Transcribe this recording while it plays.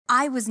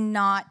I was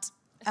not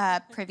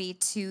privy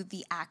to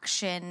the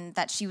action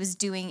that she was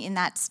doing in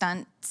that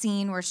stunt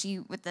scene where she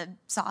with the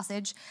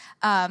sausage.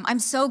 I'm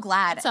so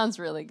glad. That sounds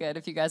really good.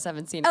 If you guys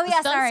haven't seen it, Oh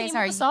yeah, sorry. With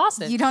the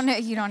sausage. You don't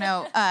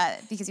know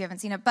because you haven't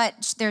seen it.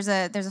 But there's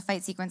a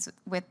fight sequence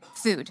with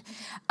food,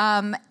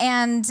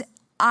 and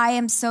I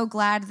am so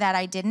glad that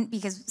I didn't,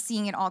 because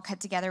seeing it all cut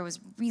together was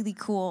really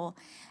cool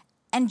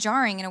and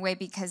jarring in a way,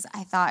 because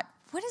I thought,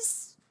 what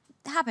is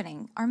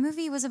happening? Our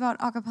movie was about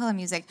a cappella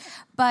music,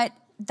 but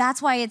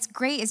that's why it's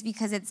great, is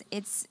because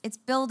it's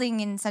building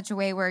in such a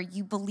way where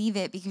you believe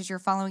it because you're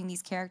following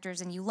these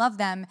characters and you love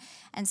them,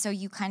 and so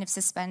you kind of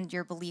suspend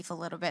your belief a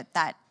little bit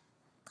that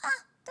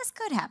this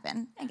could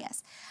happen, I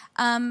guess.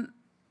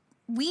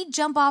 We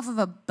jump off of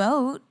a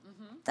boat.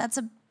 Mm-hmm. That's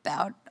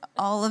about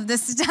all of the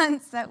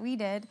stunts that we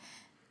did,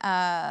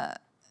 and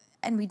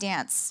we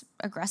dance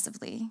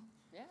aggressively.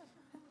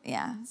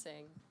 Yeah.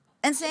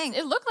 And sing.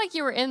 It looked like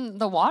you were in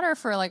the water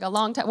for like a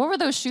long time. What were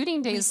those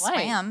shooting days like?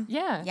 We swam.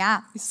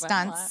 Yeah.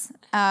 Stunts.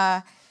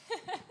 That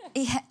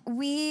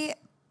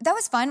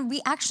was fun.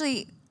 We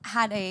actually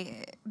had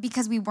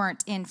because we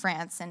weren't in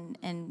France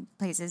and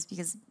places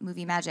because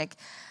movie magic.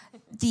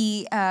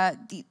 The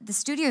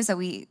studios that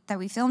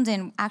we filmed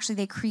in, actually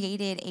they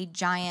created a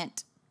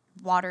giant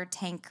water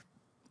tank,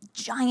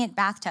 giant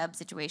bathtub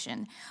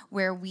situation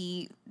where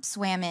we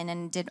swam in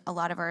and did a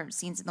lot of our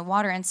scenes in the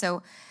water. And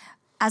so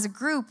as a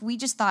group, we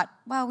just thought,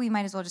 well, we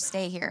might as well just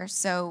stay here.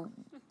 So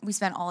we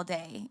spent all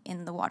day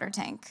in the water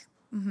tank.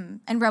 Mm-hmm.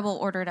 And Rebel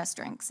ordered us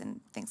drinks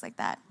and things like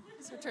that.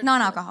 So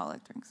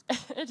non-alcoholic drinks.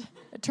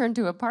 It turned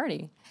to a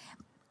party.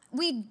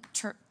 We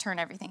turn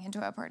everything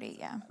into a party,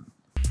 yeah.